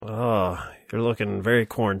You're looking very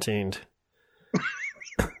quarantined.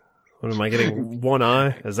 What am I getting? One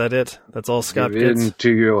eye? Is that it? That's all Scott Give gets?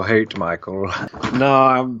 into your hate, Michael. No,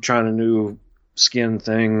 I'm trying a new skin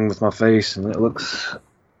thing with my face, and it looks...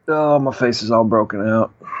 Oh, my face is all broken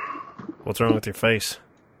out. What's wrong with your face?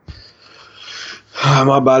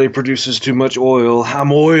 My body produces too much oil.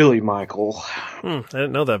 I'm oily, Michael. I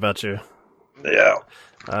didn't know that about you. Yeah.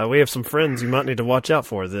 We have some friends you might need to watch out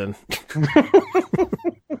for then.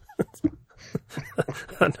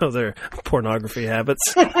 I know their pornography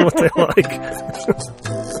habits, what they like.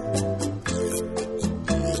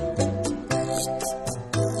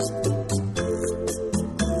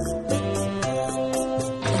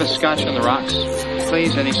 The scotch on the rocks,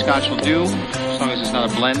 please. Any scotch will do, as long as it's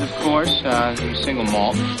not a blend, of course. Single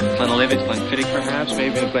malt. Glenlivet, Glenfiddich, perhaps,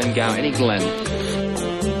 maybe a Glengow, any Glen.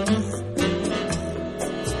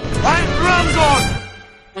 Right,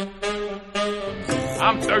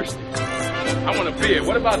 I'm thirsty. I want a beer.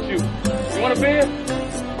 What about you? You want a beer?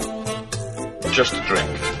 Just a drink.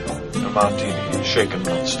 A martini, shaken,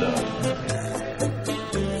 not stirred.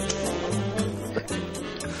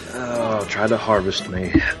 Oh, try to harvest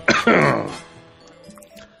me.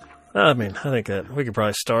 I mean, I think that we could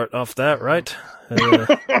probably start off that, right?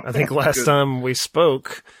 I think last time we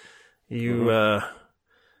spoke, you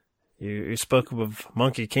spoke of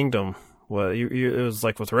Monkey Kingdom. Well, it was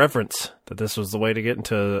like with reference that this was the way to get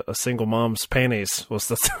into a single mom's panties, was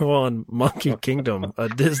to throw on Monkey Kingdom, a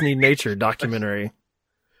Disney nature documentary.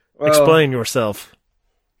 Well, explain yourself.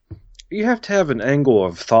 You have to have an angle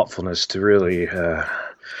of thoughtfulness to really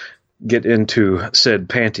get into said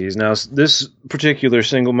panties. Now, this particular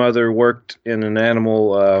single mother worked in an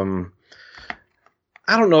animal,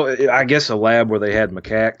 I don't know, I guess a lab where they had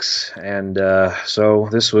macaques, and so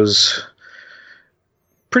this was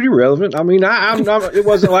pretty relevant. I mean, it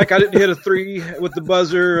wasn't like I didn't hit a 3 with the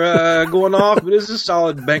buzzer going off, but it's a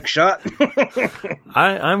solid bank shot.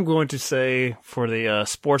 I'm going to say for the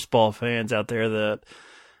sports ball fans out there that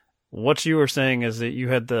what you were saying is that you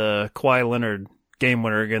had the Kawhi Leonard game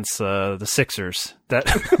winner against the Sixers. That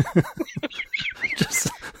just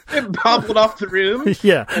it bobbled off the rim.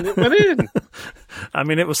 Yeah, and it went in. I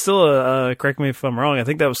mean, it was still correct me if I'm wrong, I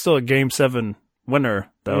think that was still a Game 7 winner,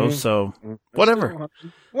 though, so whatever.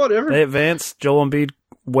 They advanced. Joel Embiid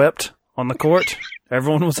wept on the court.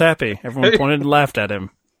 Everyone was happy. Everyone pointed and laughed at him.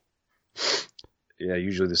 Yeah,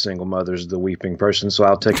 usually the single mother's the weeping person, so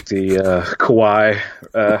I'll take the Kawhi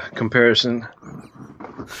comparison.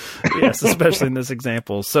 Yes, especially in this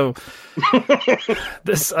example. So,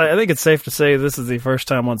 I think it's safe to say this is the first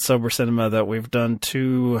time on Sober Cinema that we've done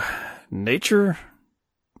 2 nature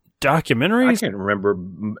documentaries. I can't remember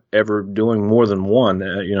ever doing more than one.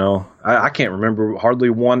 I can't remember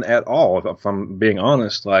hardly one at all, if I'm being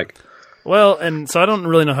honest. Well, and so I don't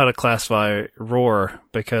really know how to classify Roar,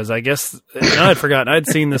 because I guess I had forgotten. I'd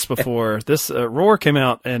seen this before. This Roar came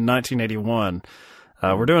out in 1981.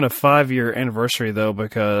 We're doing a 5-year anniversary, though,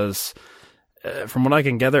 because from what I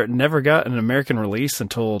can gather, it never got an American release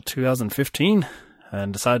until 2015.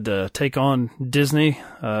 And decided to take on Disney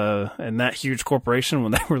and that huge corporation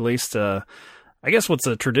when they released, I guess what's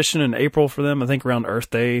a tradition in April for them. I think around Earth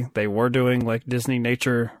Day, they were doing like Disney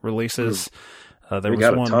nature releases. There was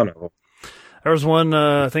one. A ton of them. There was one,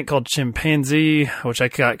 I think, called Chimpanzee, which I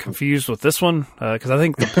got confused with this one, because I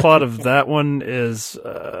think the plot of that one is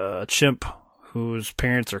a chimp whose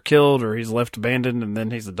parents are killed or he's left abandoned and then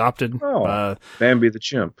he's adopted. Oh, Bambi the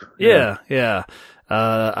chimp. Yeah.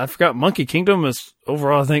 I forgot Monkey Kingdom is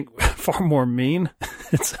overall, I think, far more mean.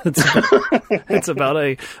 It's about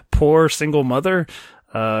a poor single mother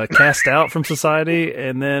cast out from society,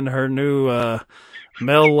 and then her new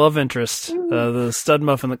male love interest, the stud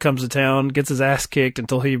muffin that comes to town, gets his ass kicked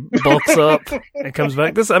until he bulks up and comes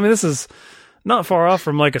back. This is not far off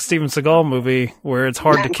from like a Steven Seagal movie where it's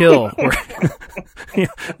hard to kill, where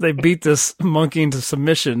they beat this monkey into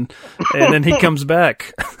submission and then he comes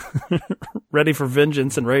back ready for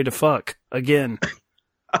vengeance and ready to fuck again.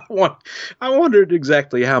 I wondered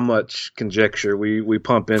exactly how much conjecture we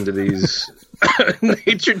pump into these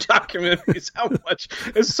nature documentaries, how much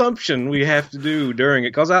assumption we have to do during it.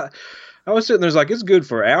 Because I was sitting there, like, it's good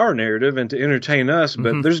for our narrative and to entertain us,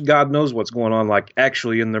 but there's God knows what's going on, like,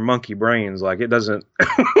 actually in their monkey brains. Like, it doesn't.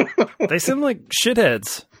 They seem like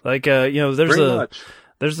shitheads. Like,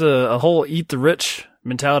 there's a whole eat the rich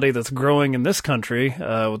mentality that's growing in this country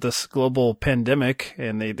with this global pandemic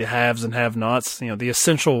and the haves and have-nots, the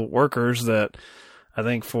essential workers that I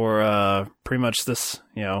think for pretty much this,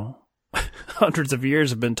 hundreds of years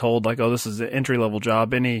have been told, like, oh, this is an entry-level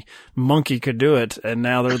job. Any monkey could do it. And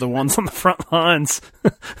now they're the ones on the front lines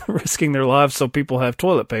risking their lives so people have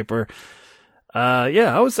toilet paper.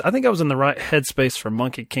 Yeah, I think I was in the right headspace for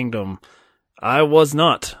Monkey Kingdom. I was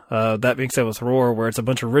not. That being said, with Roar, where it's a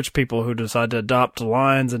bunch of rich people who decide to adopt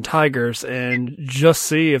lions and tigers and just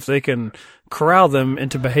see if they can corral them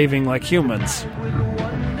into behaving like humans.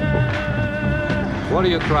 What are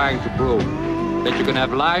you trying to prove? That you can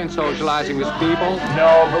have lions socializing with people?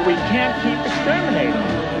 No, but we can't keep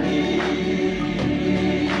exterminating.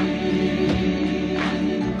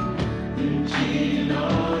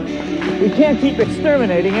 We can't keep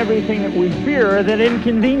exterminating everything that we fear that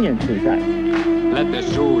inconveniences us. Let the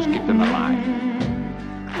zoos keep them alive.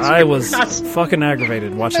 I was fucking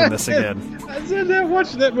aggravated watching this again. I said that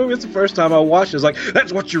watching that movie. It's the first time I watched it. It's like,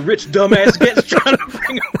 that's what your rich dumbass gets trying to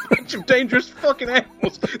bring a bunch of dangerous fucking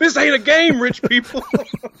animals. This ain't a game, rich people.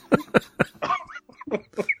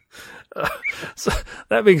 So,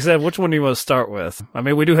 that being said, which one do you want to start with? I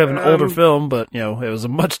mean, we do have an older film, but, it was a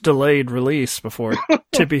much delayed release before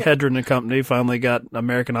Tippi Hedren and company finally got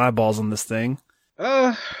American eyeballs on this thing.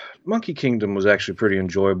 Monkey Kingdom was actually pretty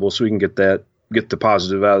enjoyable, so we can get the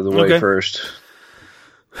positive out of the way first.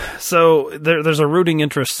 So there's a rooting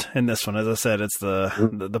interest in this one. As I said, it's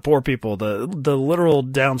the poor people, the literal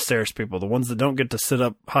downstairs people, the ones that don't get to sit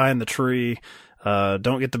up high in the tree,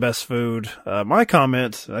 don't get the best food. My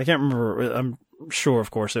comment, I can't remember, I'm sure,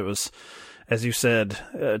 of course, it was, as you said,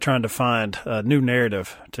 trying to find a new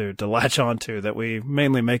narrative to latch onto that we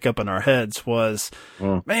mainly make up in our heads was,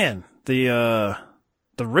 man, the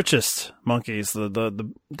richest monkeys,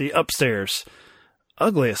 the upstairs,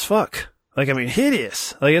 ugly as fuck. Like, I mean,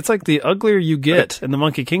 hideous. Like, it's like the uglier you get in the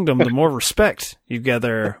Monkey Kingdom, the more respect you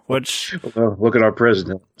gather, which... Well, look at our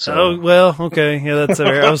president. So. Oh, well, okay. Yeah, that's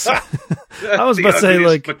fair. I was about to say,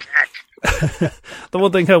 like... The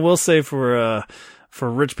one thing I will say for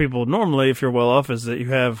rich people normally, if you're well off, is that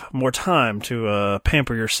you have more time to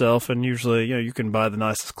pamper yourself, and usually, you can buy the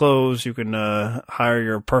nicest clothes, you can hire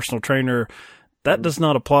your personal trainer. That does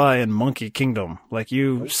not apply in Monkey Kingdom. Like,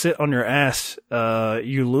 you sit on your ass,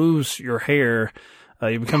 you lose your hair,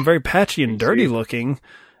 you become very patchy and dirty looking.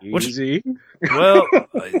 Easy. Well,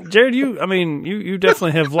 Jared, you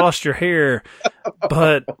definitely have lost your hair,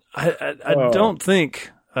 but I don't think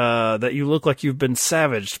that you look like you've been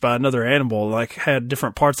savaged by another animal, like had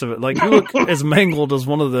different parts of it. Like, you look as mangled as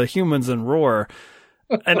one of the humans in Roar.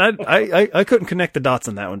 And I couldn't connect the dots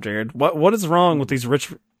on that one, Jared. What is wrong with these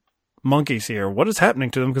rich monkeys here? What is happening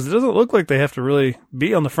to them? Because it doesn't look like they have to really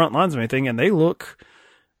be on the front lines of anything, and they look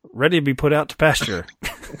ready to be put out to pasture.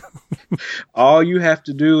 All you have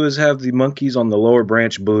to do is have the monkeys on the lower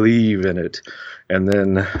branch believe in it, and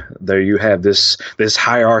then there you have this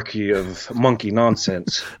hierarchy of monkey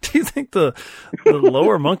nonsense. Do you think the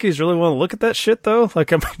lower monkeys really want to look at that shit, though?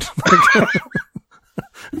 Like, I mean,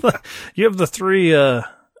 like, you have the three, I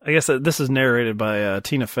guess this is narrated by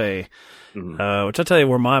Tina Fey. Mm-hmm. Which I tell you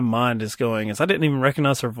where my mind is going is I didn't even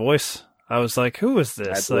recognize her voice. I was like, who is this?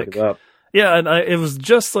 I had to like, look it up. Yeah, and it was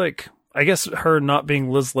just like, I guess her not being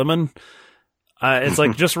Liz Lemon, it's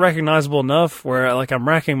like just recognizable enough where like I'm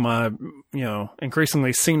racking my,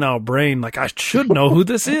 increasingly senile brain. Like, I should know who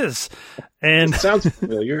this is. And it sounds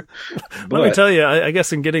familiar. Let me tell you, I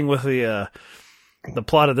guess in getting with the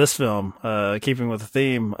plot of this film, keeping with the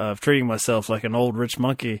theme of treating myself like an old rich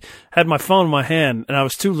monkey, had my phone in my hand, and I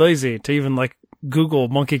was too lazy to even like Google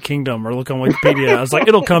Monkey Kingdom or look on Wikipedia. I was like,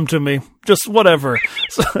 it'll come to me, just whatever.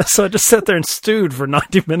 So I just sat there and stewed for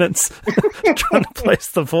 90 minutes trying to place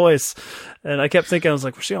the voice. And I kept thinking, I was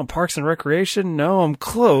like, was she on Parks and Recreation? No, I'm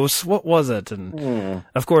close. What was it? And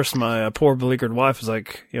of course, my poor beleaguered wife was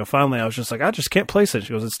like, finally I was just like, I just can't place it.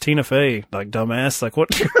 She goes, it's Tina Fey. Like, dumbass. Like, what?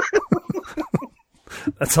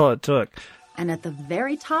 That's all it took. And at the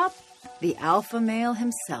very top, the alpha male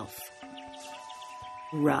himself,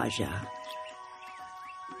 Raja.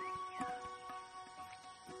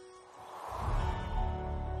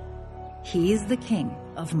 He's the king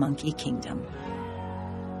of Monkey Kingdom.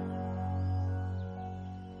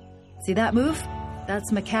 See that move?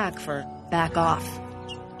 That's macaque for back off.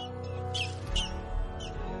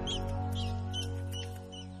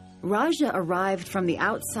 Raja arrived from the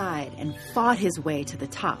outside and fought his way to the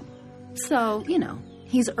top. So,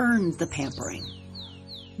 he's earned the pampering.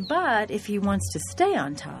 But if he wants to stay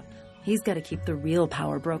on top, he's got to keep the real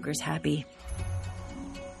power brokers happy.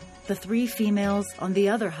 The three females on the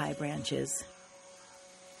other high branches.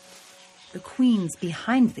 The queens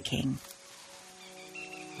behind the king.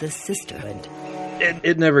 The sisterhood.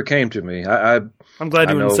 It never came to me. I'm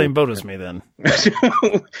glad you were in the same boat as me then.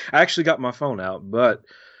 I actually got my phone out, but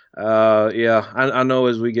I know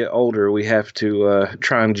as we get older, we have to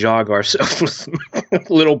try and jog ourselves with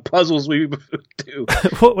little puzzles we do.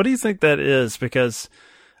 What do you think that is? Because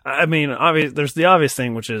I mean, there's the obvious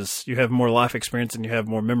thing, which is you have more life experience and you have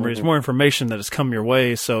more memories, more information that has come your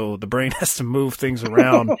way, so the brain has to move things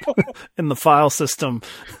around in the file system.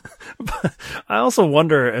 But I also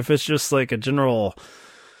wonder if it's just like a general,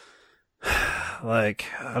 like,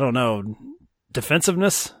 I don't know,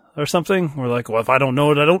 defensiveness or something. We're like, well, if I don't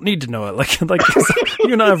know it, I don't need to know it. Like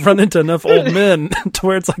you and I have run into enough old men to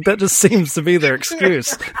where it's like that just seems to be their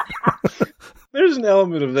excuse. There's an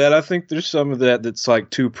element of that. I think there's some of that that's like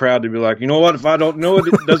too proud to be like, you know what? If I don't know it,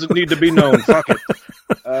 it doesn't need to be known. Fuck it.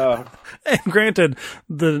 And granted,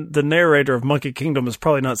 the narrator of Monkey Kingdom is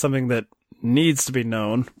probably not something that needs to be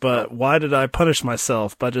known, but why did I punish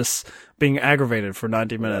myself by just being aggravated for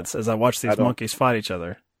 90 minutes as I watch these monkeys fight each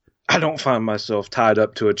other? I don't find myself tied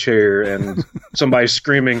up to a chair and somebody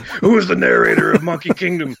screaming, "Who is the narrator of Monkey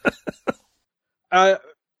Kingdom?" I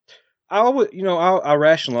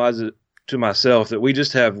rationalize it to myself that we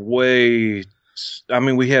just have we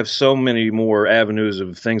have so many more avenues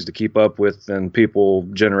of things to keep up with than people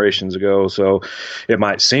generations ago. So it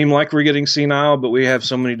might seem like we're getting senile, but we have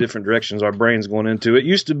so many different directions our brain's going into. It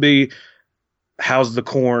used to be, how's the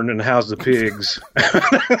corn and how's the pigs?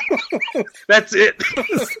 That's it.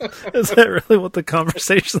 Is that really what the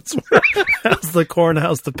conversations were? How's the corn?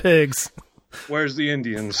 How's the pigs? Where's the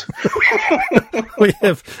Indians? we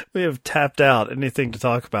have tapped out anything to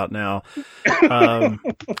talk about now.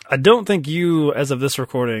 I don't think you, as of this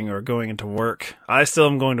recording, are going into work. I still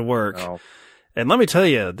am going to work. Oh. And let me tell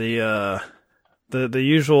you, the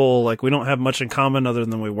usual, like, we don't have much in common other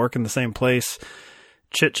than we work in the same place.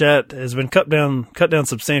 Chit chat has been cut down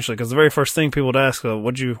substantially, because the very first thing people would ask,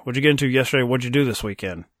 what'd you get into yesterday? What'd you do this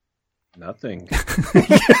weekend? Nothing.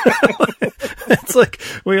 It's like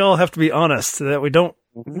we all have to be honest that we don't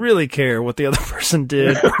really care what the other person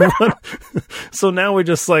did. So now we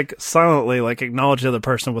just like silently like acknowledge the other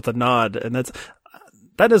person with a nod, and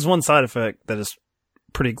that is one side effect that is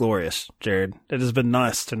pretty glorious, Jared. It has been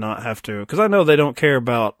nice to not have to, because I know they don't care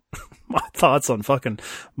about my thoughts on fucking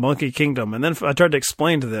Monkey Kingdom. And then I tried to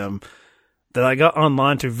explain to them that I got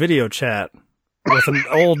online to video chat with an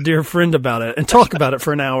old dear friend about it and talk about it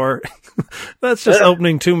for an hour. That's just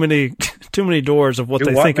opening too many doors of what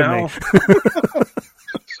they think now? Of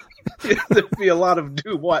me. There'd be a lot of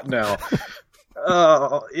do what now?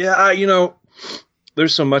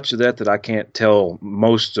 There's so much of that I can't tell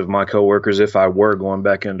most of my coworkers if I were going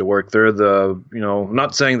back into work. They're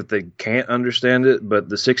not saying that they can't understand it, but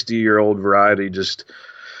the 60-year-old variety just,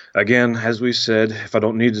 again, as we said, if I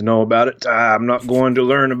don't need to know about it, I'm not going to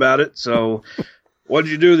learn about it. So what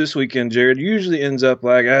did you do this weekend, Jared? Usually ends up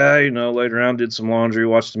like, later on, did some laundry,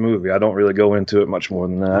 watched a movie. I don't really go into it much more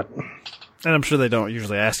than that. And I'm sure they don't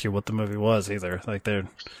usually ask you what the movie was either. Like they're...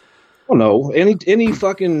 Well, no. Any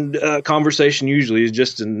fucking conversation usually is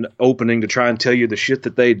just an opening to try and tell you the shit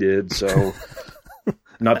that they did. So,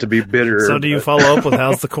 not to be bitter. So, do you follow up with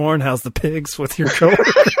how's the corn, how's the pigs with your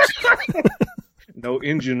coworkers? No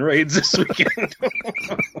engine raids this weekend.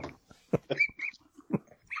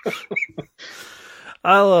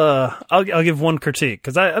 I'll give one critique,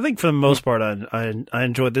 because I think for the most part I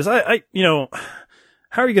enjoyed this.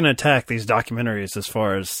 How are you going to attack these documentaries as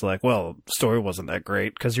far as like, well, the story wasn't that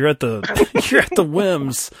great, because you're at the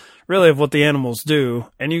whims really of what the animals do,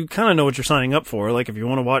 and you kind of know what you're signing up for. Like if you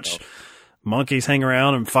want to watch monkeys hang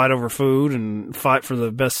around and fight over food and fight for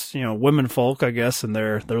the best, women folk, I guess, in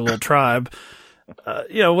their little tribe. What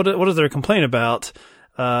is there to complain about?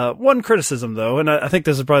 One criticism though, and I think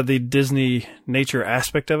this is probably the Disney nature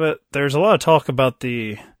aspect of it. There's a lot of talk about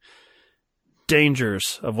the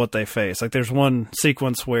dangers of what they face. Like there's one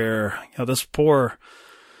sequence where this poor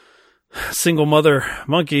single mother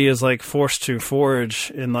monkey is like forced to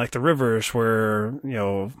forage in like the rivers where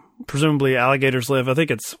presumably alligators live. I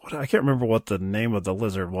think I can't remember what the name of the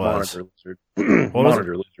lizard was.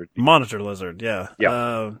 Monitor lizard.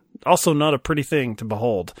 Yeah. Also not a pretty thing to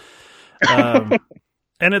behold.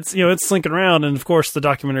 And it's, it's slinking around, and of course the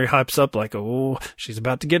documentary hypes up like, oh, she's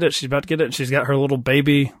about to get it, and she's got her little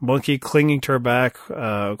baby monkey clinging to her back.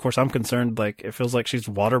 Of course, I'm concerned, like, it feels like she's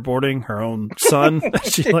waterboarding her own son.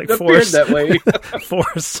 She's like forced that way.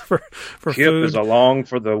 Forced for Kip food. Is along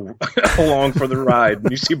for the ride.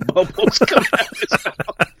 You see bubbles come out of his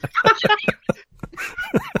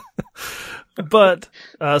mouth. But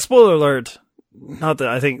spoiler alert. Not that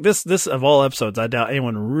I think this of all episodes, I doubt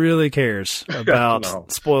anyone really cares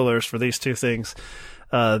about spoilers for these two things.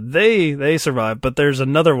 They survive, but there's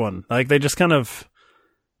another one. Like they just kind of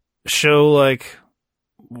show like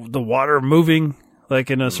the water moving, like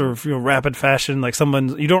in a sort of rapid fashion. Like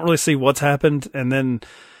you don't really see what's happened, and then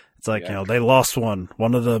it's like they lost one.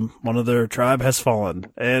 One of their tribe has fallen,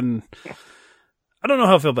 and I don't know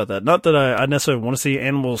how I feel about that. Not that I necessarily want to see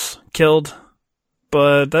animals killed,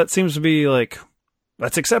 but that seems to be like,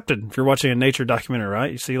 that's accepted if you're watching a nature documentary,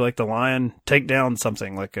 right? You see like the lion take down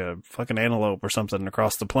something like a fucking antelope or something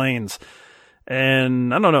across the plains.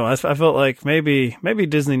 And I don't know. I felt like maybe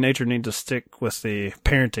Disney nature needs to stick with the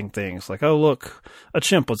parenting things. Like, oh, look, a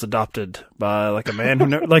chimp was adopted by like a man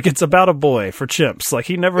who like it's about a boy for chimps. Like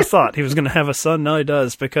he never thought he was going to have a son. Now he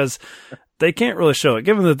does, because they can't really show it.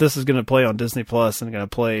 Given that this is going to play on Disney Plus and going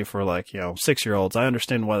to play for like, 6-year-olds, I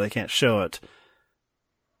understand why they can't show it.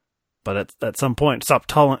 But at some point, stop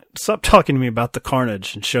talking to me about the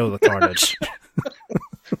carnage and show the carnage.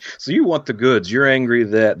 So you want the goods. You're angry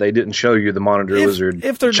that they didn't show you the monitor lizard.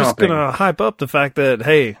 If they're just going to hype up the fact that,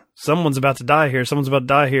 hey, someone's about to die here,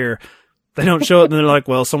 they don't show it, and they're like,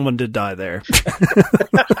 well, someone did die there.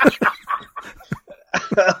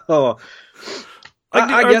 Oh,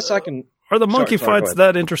 I guess I can. Are the monkey fights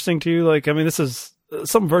that interesting to you? Like, I mean, this is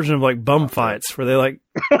some version of like bum fights where they like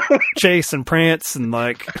chase and prance and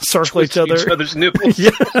like circle each other's nipples.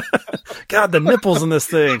 Yeah. God, the nipples in this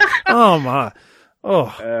thing. Oh my.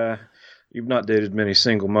 Oh. You've not dated many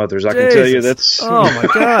single mothers. I can tell you that's. Oh my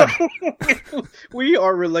God. We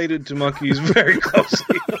are related to monkeys very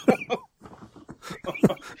closely.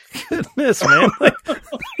 Goodness, man.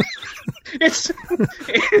 It's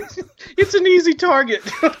an easy target.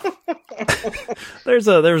 There's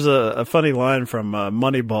a funny line from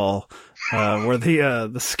Moneyball where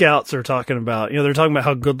the scouts are talking about, they're talking about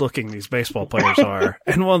how good looking these baseball players are,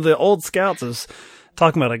 and one of the old scouts is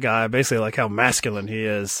talking about a guy basically like how masculine he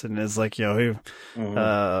is, and is like, he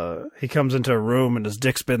comes into a room and his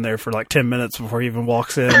dick's been there for like 10 minutes before he even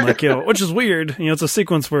walks in, like, which is weird. It's a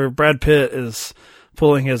sequence where Brad Pitt is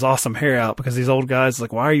pulling his awesome hair out because these old guys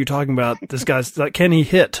like, why are you talking about this guy's like, can he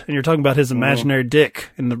hit? And you're talking about his imaginary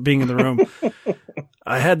dick being in the room.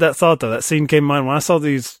 I had that thought though. That scene came to mind when I saw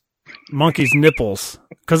these monkeys' nipples,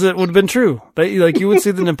 because it would have been true. They like, you would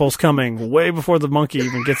see the nipples coming way before the monkey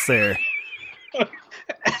even gets there.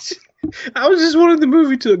 I was just wanting the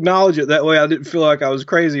movie to acknowledge it. That way I didn't feel like I was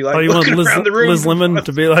crazy. Like, you wanted Liz Lemon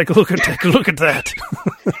to be like, look at that.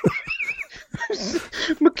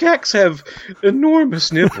 Macaques have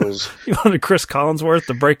enormous nipples. You wanted Chris Collinsworth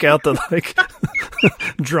to break out the like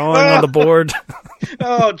drawing on the board.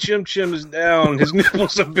 Oh, Chim Chim is down. His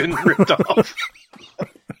nipples have been ripped off.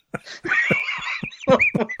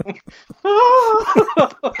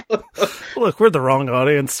 Look, we're the wrong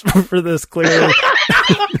audience for this, clearly.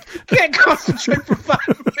 Can't concentrate for 5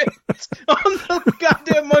 minutes on the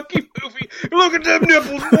goddamn monkey movie. Look at them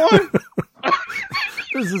nipples, boy.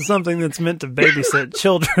 This is something that's meant to babysit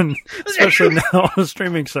children, especially now on a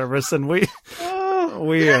streaming service, and we're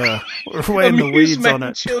way in the weeds on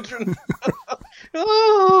it. Children.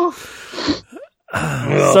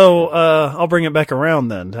 So I'll bring it back around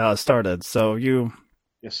then to how it started. So yes,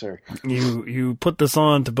 sir. You put this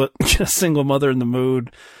on to put a single mother in the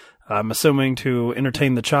mood. I'm assuming to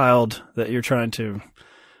entertain the child that you're trying to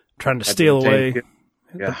steal away.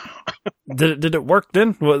 Yeah. Did it work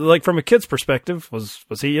then? Like from a kid's perspective, was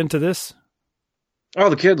he into this? Oh,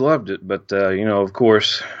 the kid loved it, but of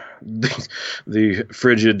course, the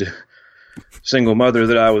frigid single mother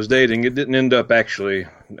that I was dating, it didn't end up actually,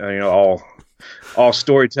 all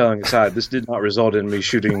storytelling aside, this did not result in me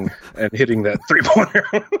shooting and hitting that 3-pointer.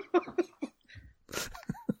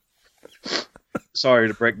 Sorry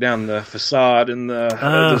to break down the facade and the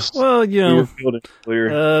it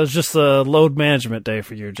was just a load management day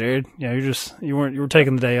for you, Jared. Yeah, you were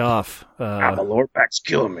taking the day off. My lower back's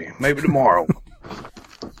killing me. Maybe tomorrow.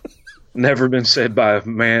 Never been said by a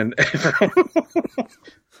man ever.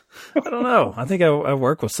 I don't know. I think I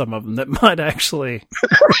work with some of them that might actually.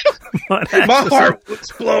 My heart will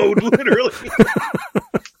explode, literally.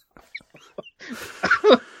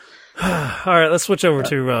 All right, let's switch over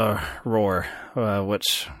to Roar,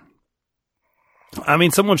 which, I mean,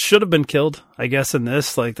 someone should have been killed, I guess, in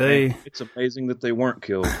this. Like it's amazing that they weren't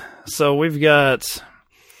killed. So we've got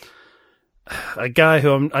a guy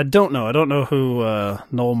who I don't know who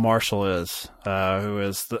Noel Marshall is, who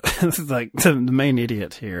is the main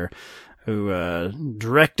idiot here, who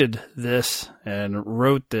directed this and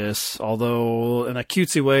wrote this. Although in a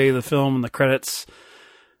cutesy way, the film and the credits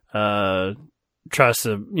tries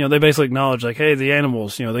to, they basically acknowledge like, hey, the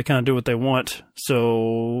animals, they kind of do what they want.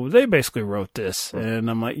 So they basically wrote this. And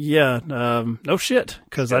I'm like, yeah, no shit.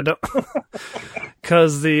 Cause the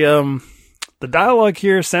dialogue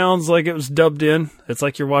here sounds like it was dubbed in. It's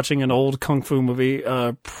like you're watching an old kung fu movie,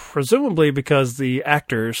 presumably because the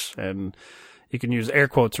actors, and you can use air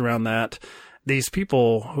quotes around that, these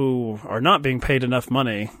people who are not being paid enough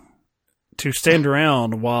money to stand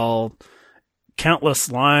around while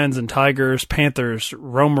countless lions and tigers, panthers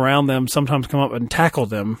roam around them, sometimes come up and tackle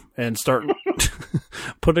them and start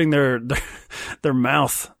putting their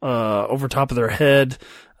mouth over top of their head,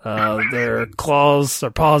 their claws,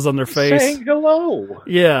 their paws on their face. Saying hello.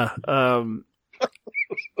 Yeah.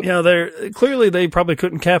 They probably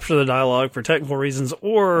couldn't capture the dialogue for technical reasons,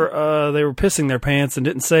 or they were pissing their pants and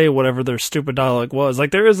didn't say whatever their stupid dialogue was. Like,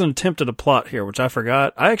 there is an attempt at a plot here, which I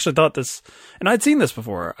forgot. I actually thought this, and I'd seen this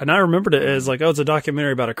before, and I remembered it as like, oh, it's a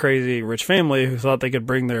documentary about a crazy rich family who thought they could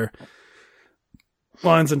bring their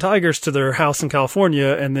lions and tigers to their house in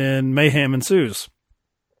California, and then mayhem ensues.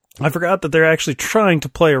 I forgot that they're actually trying to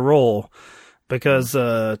play a role, because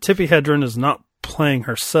Tippi Hedren is not playing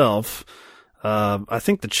herself. I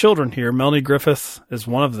think the children here, Melanie Griffith is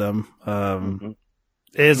one of them.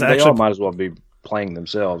 They all might as well be playing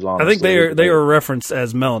themselves, honestly. I think they are referenced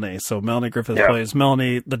as Melanie. So Melanie Griffith plays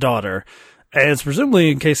Melanie, the daughter. And it's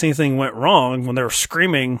presumably in case anything went wrong when they were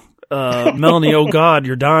screaming, Melanie, oh God,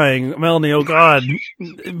 you're dying. Melanie, oh God,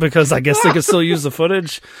 because I guess they could still use the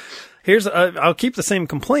footage. I'll keep the same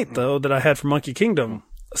complaint though that I had for Monkey Kingdom.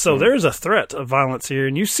 So there's a threat of violence here,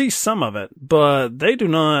 and you see some of it, but they did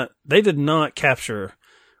not capture,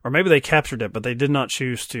 or maybe they captured it, but they did not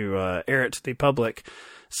choose to air it to the public.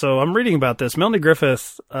 So I'm reading about this. Melanie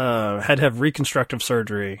Griffith had to have reconstructive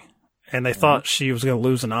surgery, and they thought she was going to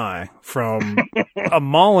lose an eye from a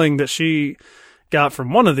mauling that she got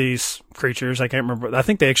from one of these creatures. I can't remember. I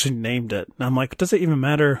think they actually named it. And I'm like, does it even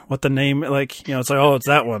matter what the name, like, it's like, oh, it's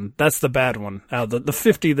that one. That's the bad one. Out of the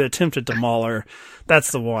 50 that attempted to maul her,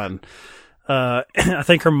 that's the one. I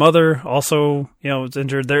think her mother also, was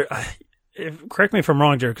injured there. Correct me if I'm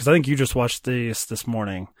wrong, Jared, because I think you just watched this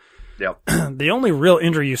morning. Yep. The only real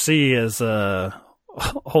injury you see is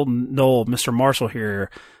Holden Knoll, Mr. Marshall here,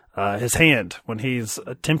 his hand when he's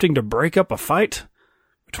attempting to break up a fight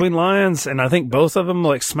between lions, and I think both of them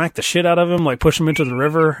like smack the shit out of him, like push him into the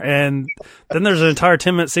river, and then there's an entire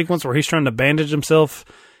 10-minute sequence where he's trying to bandage himself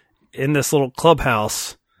in this little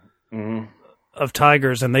clubhouse of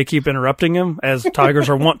tigers, and they keep interrupting him, as tigers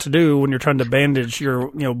are wont to do when you're trying to bandage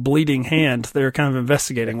your bleeding hand. They're kind of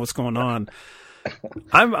investigating what's going on.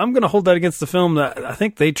 I'm going to hold that against the film that I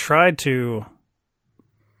think they tried to.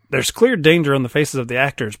 There's clear danger on the faces of the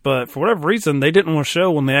actors, but for whatever reason, they didn't want to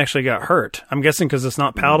show when they actually got hurt. I'm guessing because it's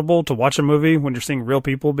not palatable to watch a movie when you're seeing real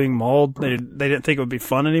people being mauled. They didn't think it would be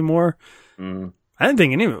fun anymore. I didn't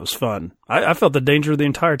think any of it was fun. I felt the danger the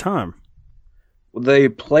entire time. They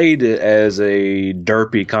played it as a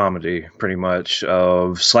derpy comedy, pretty much,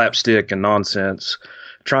 of slapstick and nonsense,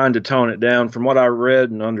 trying to tone it down. From what I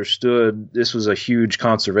read and understood, this was a huge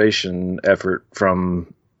conservation effort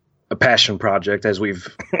from a passion project, as we've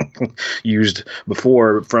used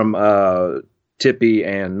before, from Tippi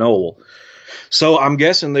and Noel. So I'm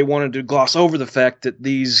guessing they wanted to gloss over the fact that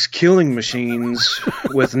these killing machines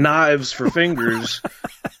with knives for fingers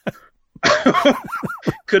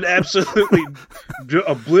could absolutely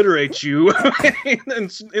obliterate you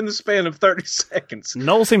in the span of 30 seconds.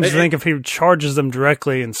 Noel seems to think if he charges them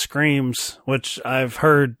directly and screams, which I've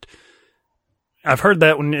heard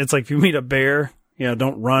that when it's like if you meet a bear,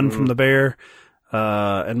 don't run from the bear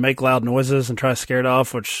and make loud noises and try to scare it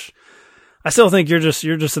off, which I still think you're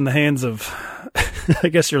just in the hands of, I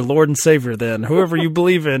guess, your Lord and Savior then, whoever you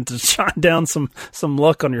believe in, to shine down some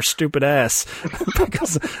luck on your stupid ass.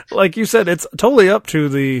 Because, like you said, it's totally up to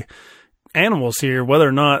the animals here whether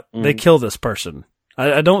or not they kill this person.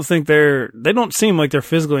 I don't think they don't seem like they're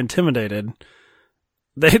physically intimidated.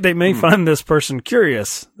 They may find this person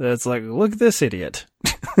curious. It's like, look at this idiot.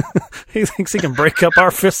 He thinks he can break up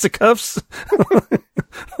our fisticuffs.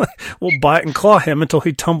 We'll bite and claw him until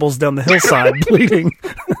he tumbles down the hillside bleeding.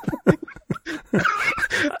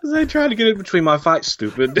 They tried to get in between my fight,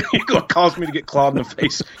 stupid. You're going to cause me to get clawed in the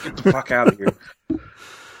face. Get the fuck out of here.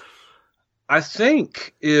 I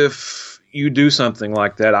think if you do something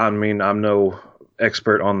like that, I mean, I'm no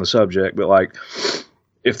expert on the subject, but like,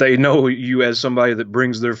 if they know you as somebody that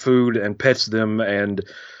brings their food and pets them and,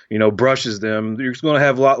 brushes them, you're going to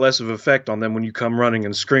have a lot less of effect on them when you come running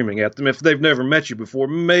and screaming at them. If they've never met you before,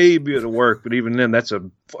 maybe it'll work, but even then, that's a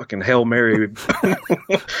fucking Hail Mary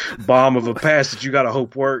bomb of a pass that you got to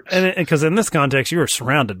hope works. And because in this context, you are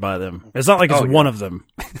surrounded by them. It's not like it's one of them.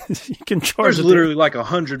 You can charge. There's literally like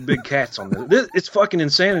 100 big cats on this. It's fucking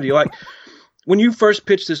insanity. Like, when you first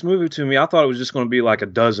pitched this movie to me, I thought it was just going to be like a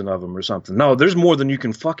dozen of them or something. No, there's more than you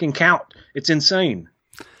can fucking count. It's insane.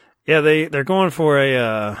 Yeah, they're going for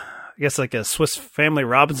I guess like a Swiss Family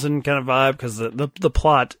Robinson kind of vibe, because the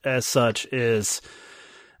plot as such is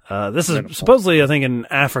this is supposedly, I think, in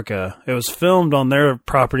Africa. It was filmed on their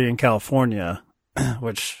property in California,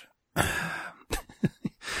 which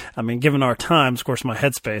I mean, given our times, of course, my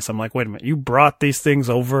headspace, I'm like, wait a minute, you brought these things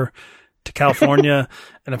over to California,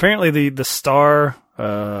 and apparently the star,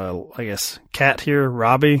 I guess, cat here,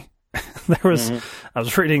 Robbie. There was, I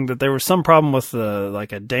was reading that there was some problem with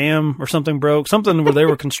like a dam or something broke, something where they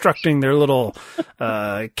were constructing their little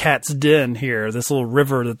cat's den here, this little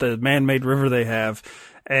river that the man-made river they have,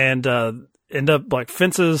 and end up like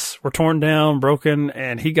fences were torn down, broken,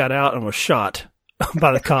 and he got out and was shot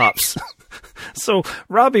by the cops. So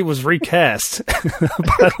Robbie was recast,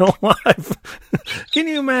 but alive. Can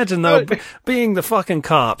you imagine though, being the fucking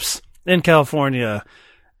cops in California?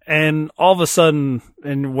 And all of a sudden,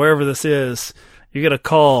 and wherever this is, you get a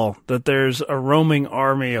call that there's a roaming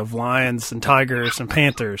army of lions and tigers and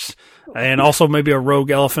panthers, and also maybe a rogue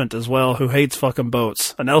elephant as well who hates fucking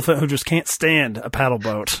boats. An elephant who just can't stand a paddle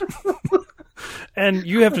boat. And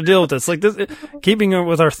you have to deal with this. Like this, keeping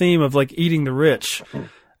with our theme of like eating the rich,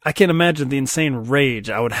 I can't imagine the insane rage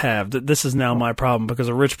I would have that this is now my problem because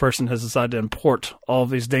a rich person has decided to import all of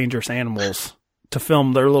these dangerous animals to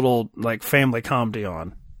film their little like family comedy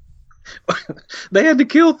on. They had to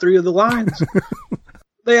kill 3 of the lions.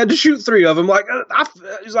 They had to shoot 3 of them. Like,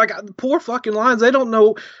 it's like poor fucking lions. They don't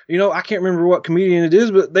know. You know, I can't remember what comedian it is,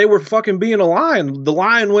 but they were fucking being a lion. The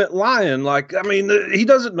lion went lion. Like, I mean, he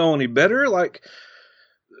doesn't know any better. Like,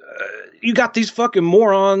 you got these fucking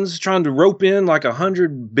morons trying to rope in like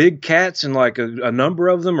 100 big cats, and like a number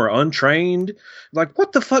of them are untrained. Like,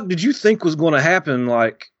 what the fuck did you think was going to happen?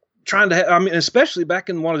 Like, trying to, I mean, especially back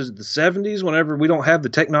in the 70s, whenever we don't have the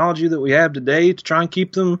technology that we have today to try and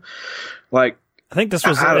keep them, like. I think this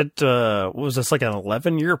was was this like an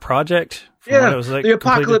 11-year project? Yeah, it was like the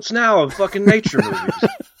Apocalypse Now of fucking nature movies.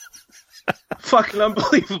 Fucking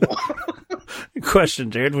unbelievable.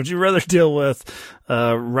 Question, Jared, would you rather deal with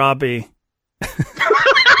Robbie,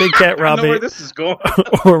 Big Cat Robbie, I know where this is going,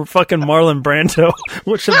 or fucking Marlon Brando?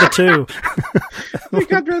 Which of the two? I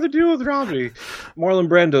think I'd rather deal with Robbie. Marlon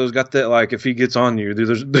Brando's got that, like, if he gets on you,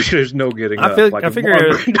 there's no getting up. I figure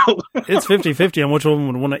it's 50-50 on which one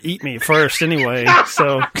would want to eat me first anyway,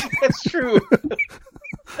 so. That's true.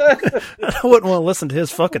 I wouldn't want to listen to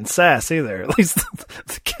his fucking sass either. At least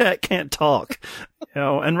the cat can't talk. You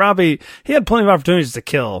know, and Robbie, he had plenty of opportunities to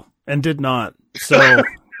kill and did not. So,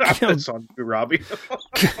 that's on you, Robbie.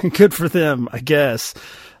 Good for them, I guess.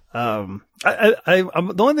 I'm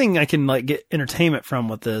the only thing I can like get entertainment from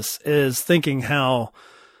with this is thinking how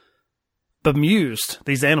bemused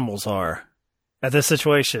these animals are at this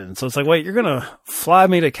situation. So it's like, wait, you're gonna fly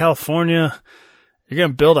me to California? You're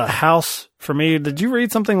gonna build a house for me? Did you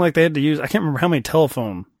read something like they had to use? I can't remember how many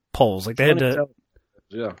telephone poles. Like they had to,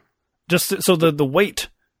 yeah. Just so the weight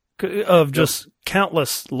of just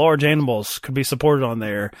countless large animals could be supported on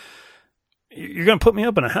there. You're going to put me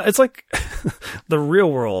up in a house. It's like the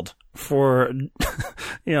real world for,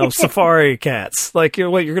 safari cats. Like,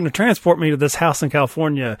 you're going to transport me to this house in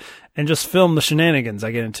California and just film the shenanigans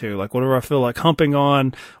I get into. Like, whatever I feel like humping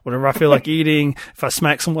on, whatever I feel like eating, if I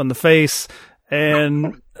smack someone in the face.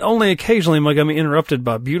 And only occasionally am I going to be interrupted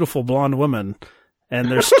by beautiful blonde women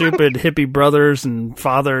and their stupid hippie brothers and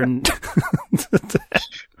father. And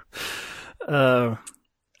I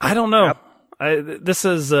don't know. This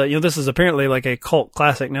is apparently like a cult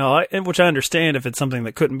classic now, which I understand if it's something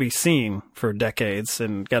that couldn't be seen for decades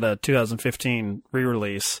and got a 2015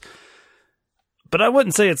 re-release. But I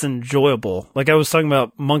wouldn't say it's enjoyable. Like I was talking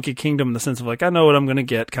about Monkey Kingdom in the sense of like, I know what I'm going to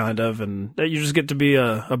get kind of, and you just get to be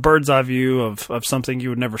a bird's eye view of something you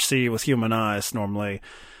would never see with human eyes normally.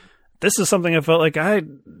 This is something I felt like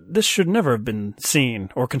this should never have been seen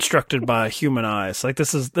or constructed by human eyes. Like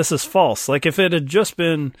this is false. Like if it had just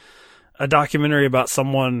been a documentary about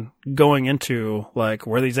someone going into like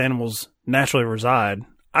where these animals naturally reside,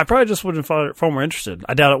 I probably just would have found it far more interested.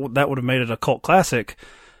 I doubt that would have made it a cult classic,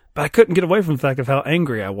 but I couldn't get away from the fact of how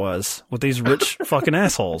angry I was with these rich fucking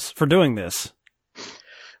assholes for doing this.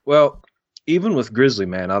 Well, even with Grizzly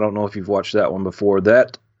Man, I don't know if you've watched that one before.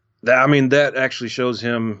 That actually shows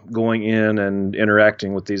him going in and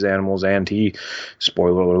interacting with these animals, and he,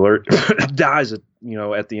 spoiler alert, dies at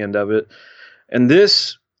the end of it. And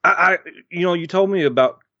this, you told me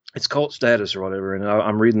about its cult status or whatever, and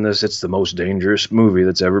I'm reading this. It's the most dangerous movie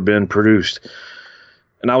that's ever been produced.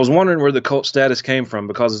 And I was wondering where the cult status came from,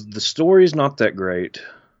 because the story's not that great.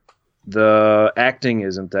 The acting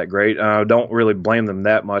isn't that great. I don't really blame them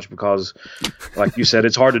that much because, like you said,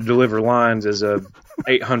 it's hard to deliver lines as a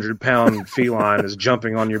 800-pound feline is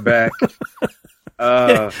jumping on your back.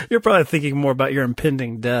 You're probably thinking more about your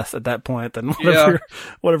impending death at that point than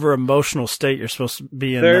whatever emotional state you're supposed to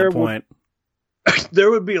be in at that point. there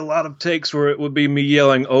would be a lot of takes where it would be me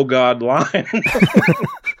yelling, "Oh God, lion!"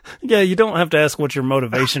 Yeah, you don't have to ask what your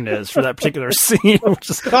motivation is for that particular scene.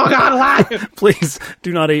 Just, "Oh God, lion!" Please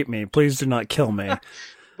do not eat me. Please do not kill me.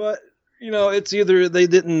 But it's either they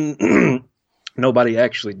didn't. Nobody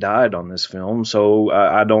actually died on this film, so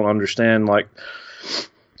I don't understand. Like,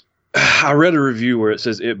 I read a review where it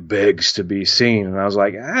says it begs to be seen, and I was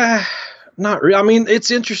like, not really. I mean, it's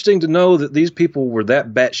interesting to know that these people were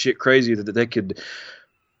that batshit crazy that they could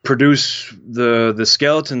produce the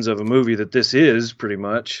skeletons of a movie that this is, pretty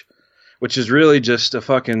much, which is really just a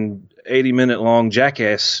fucking 80-minute long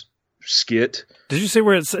Jackass skit. Did you see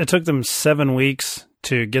where it took them 7 weeks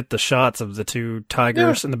to get the shots of the two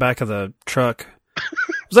tigers in the back of the truck?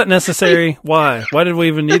 Was that necessary? Why? Why did we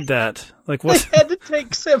even need that? Like, what? They had to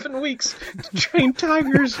take 7 weeks to train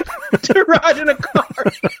tigers to ride in a car.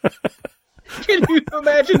 Can you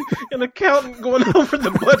imagine an accountant going over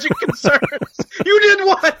the budget concerns? You did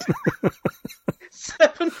what?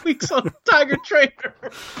 7 weeks on a tiger trainer.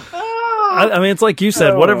 I mean, it's like you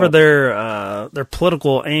said, whatever their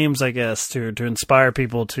political aims, I guess, to inspire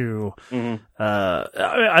people to.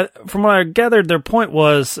 Mm-hmm. From what I gathered, their point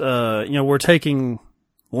was, we're taking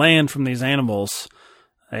land from these animals,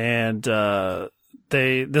 and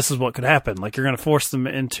this is what could happen. Like, you're going to force them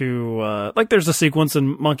into, like, there's a sequence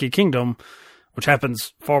in Monkey Kingdom, which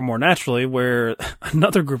happens far more naturally, where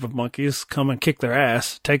another group of monkeys come and kick their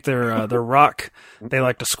ass, take their rock they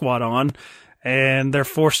like to squat on, and they're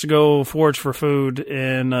forced to go forage for food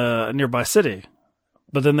in a nearby city.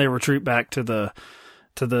 But then they retreat back to the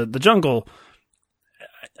jungle.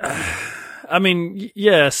 I mean,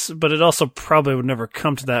 yes, but it also probably would never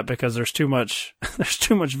come to that because there's too much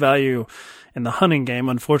value in the hunting game.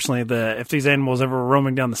 Unfortunately, if these animals ever were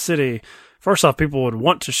roaming down the city, first off, people would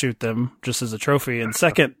want to shoot them just as a trophy. And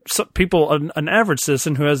second, an average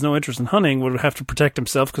citizen who has no interest in hunting would have to protect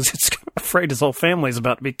himself because he's afraid his whole family is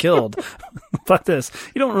about to be killed by this.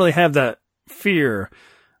 You don't really have that fear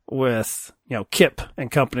with, Kip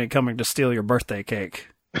and company coming to steal your birthday cake.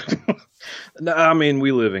 No, I mean,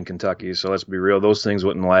 we live in Kentucky, so let's be real. Those things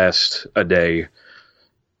wouldn't last a day.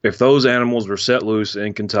 If those animals were set loose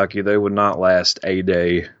in Kentucky, they would not last a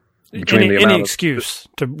day. Any excuse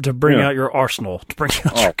to bring out your arsenal, to bring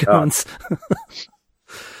out your guns.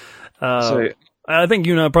 I think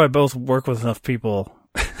you and I probably both work with enough people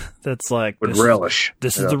that's like, would relish.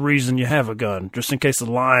 This is the reason you have a gun, just in case the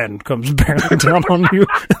lion comes bearing down on you.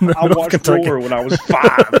 I watched Roar when I was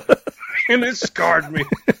 5, and it scarred me.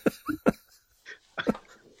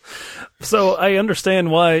 So I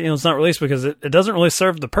understand why it's not released, because it doesn't really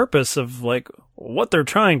serve the purpose of like what they're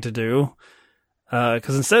trying to do.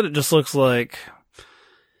 Because instead it just looks like,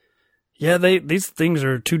 these things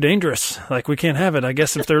are too dangerous. Like, we can't have it. I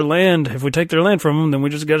guess if we take their land from them, then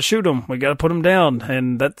we just got to shoot them. We got to put them down.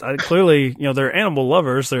 And that clearly, they're animal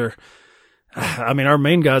lovers. Our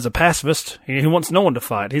main guy's a pacifist. He wants no one to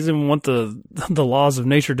fight. He doesn't even want the laws of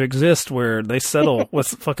nature to exist where they settle with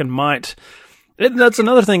fucking might. That's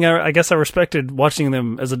another thing I guess I respected watching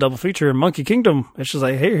them as a double feature in Monkey Kingdom. It's just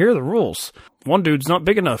like, hey, here are the rules. One dude's not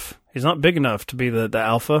big enough. He's not big enough to be the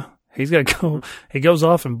alpha. He's got to go. He goes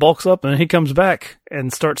off and bulks up, and then he comes back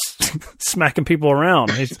and starts smacking people around.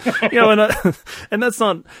 He's, and that's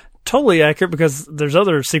not totally accurate, because there's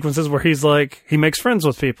other sequences where he's like, he makes friends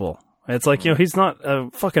with people. It's like, he's not a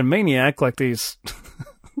fucking maniac like these.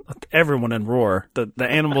 Everyone in Roar, the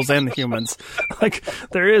animals and the humans. Like,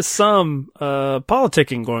 there is some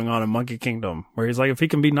politicking going on in Monkey Kingdom, where he's like, if he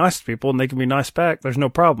can be nice to people and they can be nice back, there's no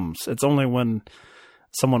problems. It's only when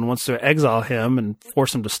someone wants to exile him and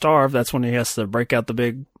force him to starve, that's when he has to break out the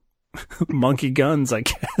big monkey guns, I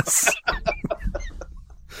guess.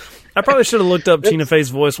 I probably should have looked up Tina Fey's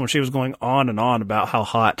voice when she was going on and on about how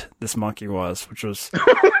hot this monkey was, which was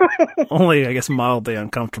only, I guess, mildly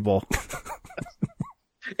uncomfortable.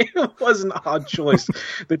 It was an odd choice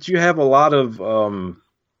that you have a lot of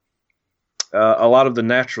the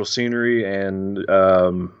natural scenery and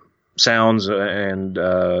sounds and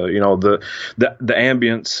the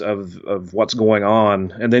ambience of what's going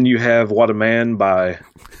on, and then you have What a Man by,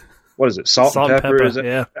 what is it, Salt and Pepper? Is it?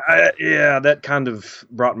 Yeah. That kind of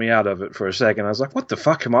brought me out of it for a second. I was like, what the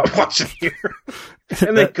fuck am I watching here?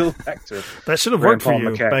 And then go back to that should have worked for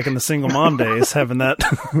you back in the single mom days, having that.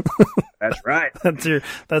 That's right.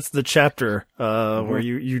 That's the chapter where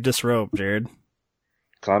you disrobe, Jared.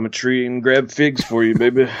 Climb a tree and grab figs for you,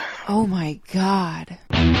 baby. Oh my God.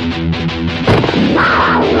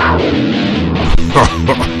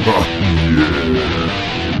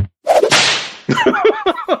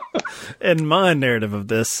 in my narrative of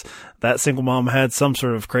this, that single mom had some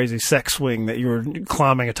sort of crazy sex swing that you were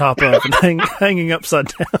climbing atop of and hanging upside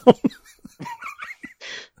down.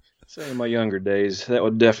 So in my younger days, that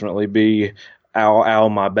would definitely be ow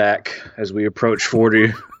my back as we approach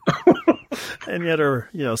 40. And yet are,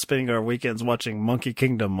 spending our weekends watching Monkey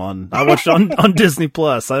Kingdom I watched on Disney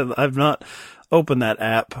Plus. I've not opened that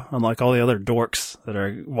app, unlike all the other dorks that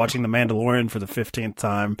are watching The Mandalorian for the 15th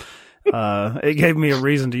time. It gave me a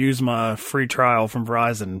reason to use my free trial from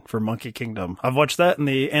Verizon for Monkey Kingdom. I've watched that in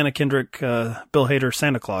the Anna Kendrick, Bill Hader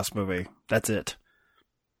Santa Claus movie. That's it.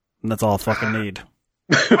 And that's all I fucking need.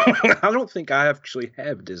 I don't think I actually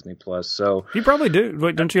have Disney Plus, so you probably do.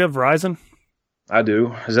 Wait, don't you have Verizon? I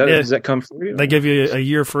do. Does that come free? They give you a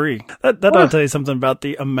year free. That ought to tell you something about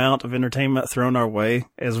the amount of entertainment thrown our way.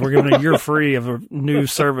 Is we're given a year free of a new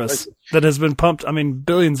service that has been pumped. I mean,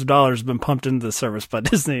 billions of dollars have been pumped into the service by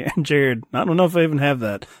Disney. And Jared, I don't know if I even have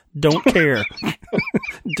that. Don't care.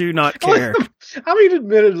 Do not care. I mean,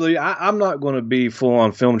 admittedly, I'm not going to be full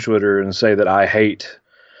on film Twitter and say that I hate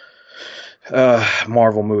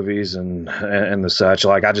Marvel movies and the such.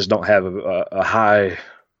 Like, I just don't have a high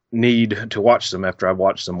need to watch them after I've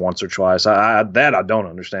watched them once or twice. I don't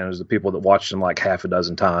understand is the people that watch them like half a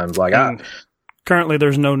dozen times. Like, currently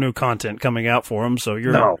there's no new content coming out for them, so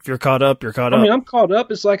if you're caught up, you're caught up. I mean, I'm caught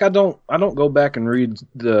up. It's like I don't go back and read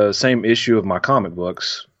the same issue of my comic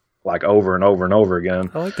books like over and over and over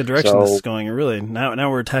again. I like the direction this is going. Really,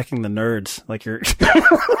 now we're attacking the nerds. Like you're.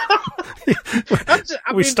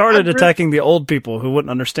 We started attacking the old people who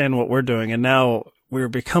wouldn't understand what we're doing, and now we're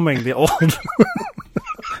becoming the old.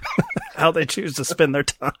 How they choose to spend their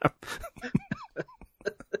time.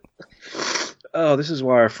 Oh, this is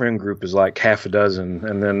why our friend group is like half a dozen,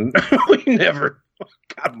 and then we never.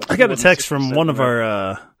 God, I got a text from one of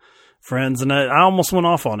our friends, and I almost went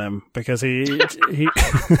off on him because he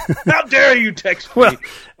How dare you text me? Well,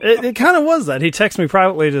 it kind of was that. He texted me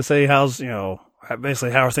privately to say how's,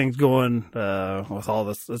 basically how are things going with all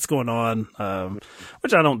this that's going on,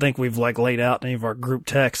 which I don't think we've like laid out in any of our group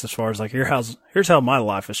texts as far as like here's how my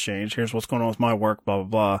life has changed. Here's what's going on with my work, blah,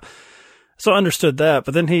 blah, blah. So I understood that,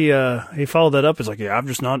 but then he followed that up. It's like, yeah, I've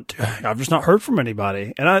just not heard from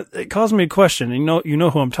anybody. And it caused me a question. You know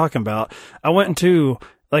who I'm talking about. I went into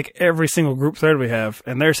like every single group thread we have,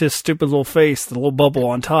 and there's his stupid little face, the little bubble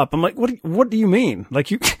on top. I'm like, what do you mean? Like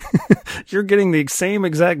you're getting the same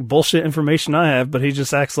exact bullshit information I have, but he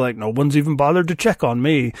just acts like no one's even bothered to check on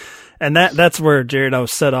me. And that's where, Jared, I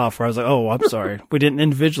was set off, where I was like, oh, I'm sorry. We didn't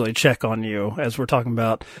individually check on you as we're talking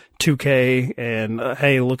about 2K and,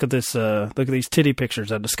 hey, look at this, look at these titty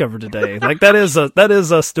pictures I discovered today. Like that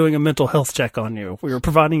is us doing a mental health check on you. We were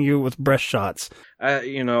providing you with breast shots.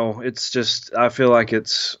 It's just, I feel like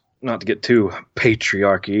it's not to get too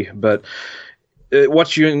patriarchy, but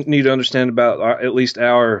what you need to understand about at least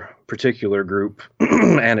our particular group,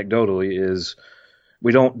 anecdotally, is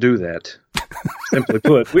we don't do that. Simply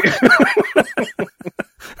put,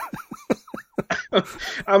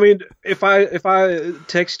 I mean, if I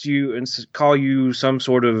text you and call you some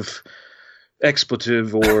sort of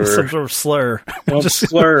expletive or some sort of slur,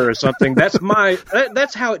 slur or something, that's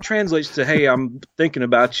how it translates to, hey, I'm thinking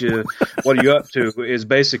about you. What are you up to? Is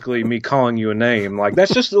basically me calling you a name. Like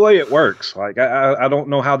that's just the way it works. Like I don't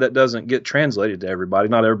know how that doesn't get translated to everybody.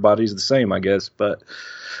 Not everybody's the same, I guess, but.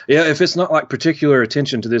 Yeah, if it's not like particular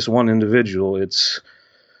attention to this one individual, it's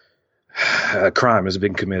a crime has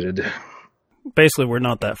been committed. Basically, we're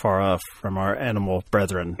not that far off from our animal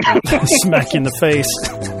brethren. Smack you in the face.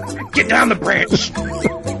 Get down the branch.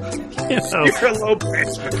 You're a low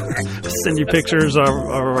branch. Send you pictures of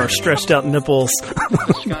our stretched out nipples.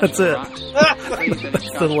 That's it.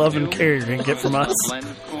 That's the love and care you're going to get from us.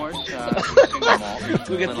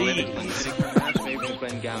 Look at these.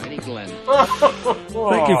 Thank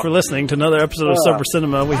you for listening to another episode of Sober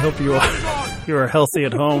Cinema. We hope you are healthy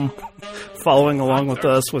at home, following along with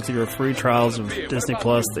us with your free trials of Disney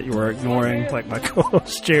Plus that you were ignoring, like my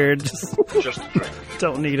co-host Jared. Just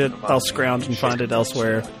don't need it. I'll scrounge and find it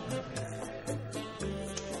elsewhere.